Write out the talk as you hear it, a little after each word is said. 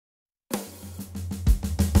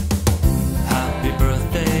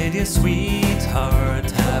dear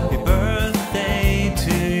sweetheart, happy birthday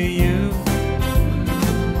to you.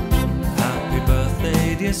 Happy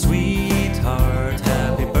birthday, dear sweetheart,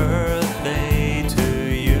 happy birthday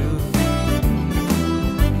to you.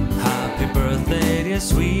 Happy birthday, dear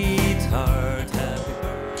sweetheart, happy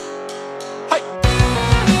birthday. Hi.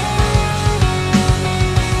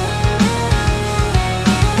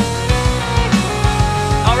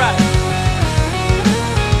 All right.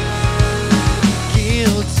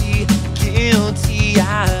 Guilty, guilty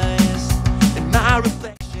eyes. In my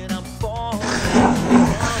reflection, I'm falling.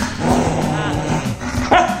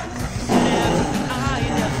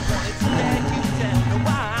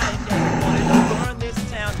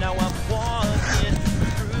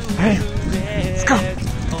 Hey, let's go.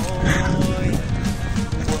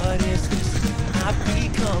 What is this? I've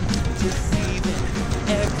become deceiving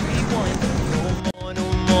everyone. No more, no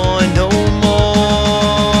more, no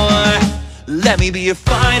more. Let me be a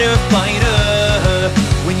fighter, fighter.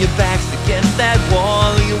 When your back's against that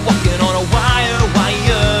wall, you're walking on a wire,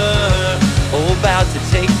 wire. Oh, about to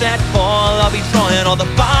take that fall, I'll be drawing all the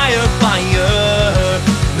fire, fire.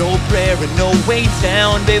 No prayer and no way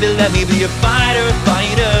down, baby, let me be a fighter,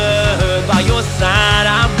 fighter. By your side,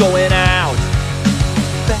 I'm going out.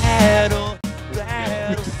 Battle,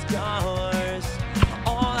 battle scars.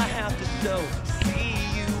 All I have to show, see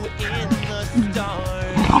you in the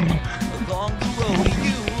stars. Along the road,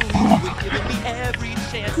 you were giving me every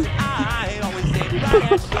chance, and I always stayed right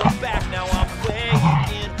at your back. Now I'm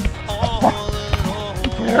waking all alone.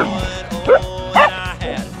 Oh, and I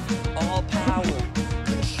had all power,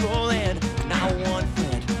 control, and now one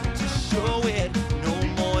friend to show it. No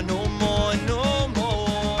more, no more, no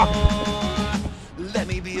more. Let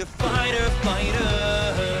me be a fighter, fighter.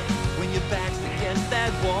 When your back's against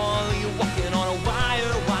that wall, you're walking on a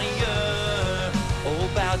wire, wire. Oh,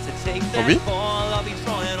 about to take that Robby? fall, I'll be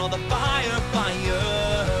drawing all the fire,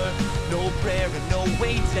 fire. No prayer and no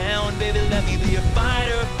way down, baby, let me be a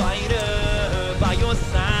fighter, fighter. By your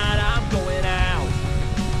side, I'm going out.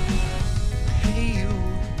 Hey, you.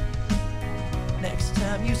 Next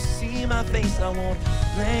time you see my face, I won't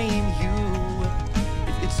blame you.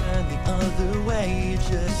 If you turn the other way,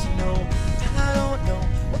 just know I don't know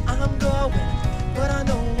where I'm going, but I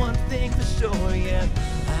know one thing for sure, yeah,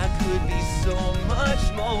 I could be so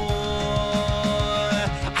much more.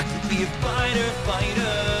 I could be a fighter,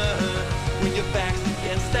 fighter. When your back's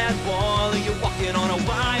against that wall, you're walking on a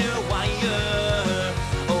wire, wire.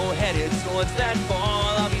 Oh, headed towards that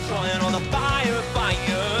fall, I'll be drawing all the fire,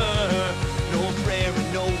 fire. No prayer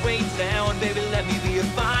and no way down, baby, let me be a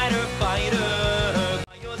fighter, fighter.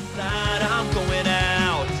 By your side, I'm going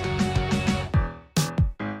out.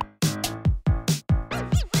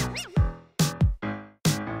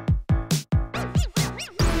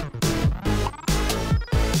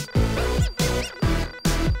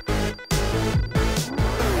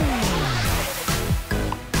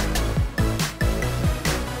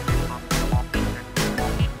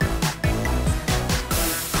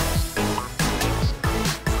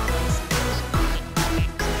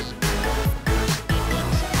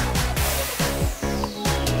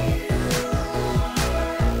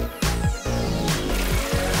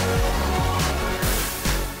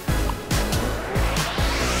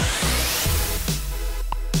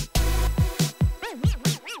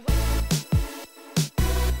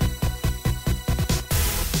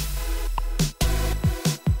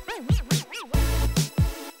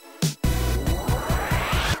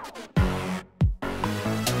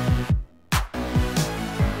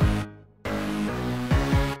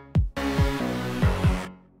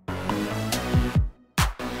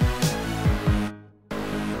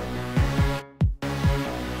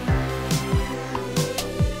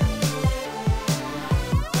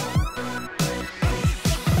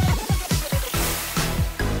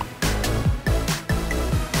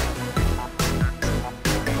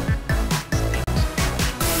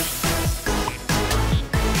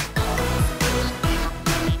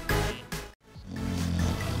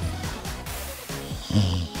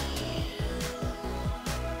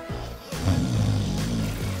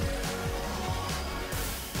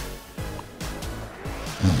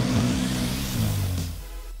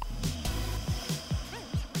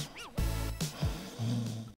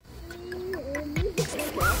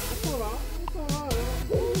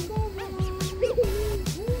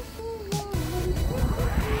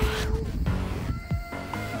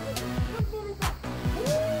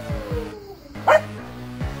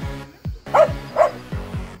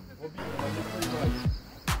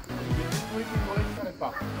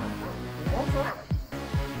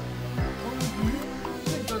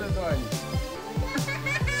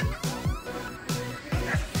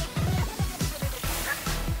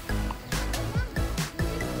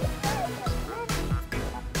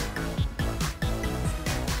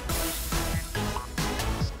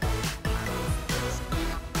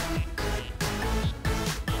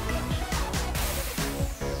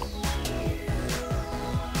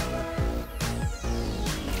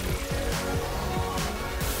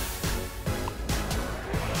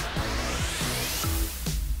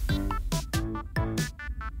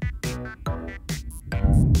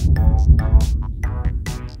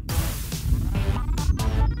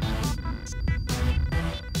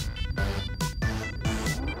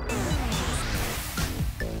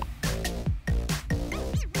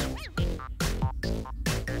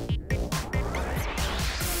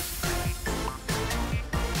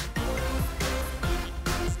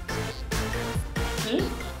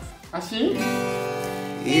 다시.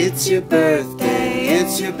 It's your birthday,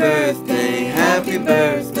 it's your birthday, happy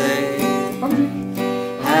birthday.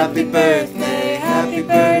 Happy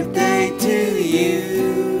birthday to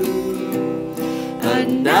you.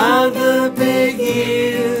 Another big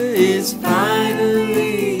year is fine.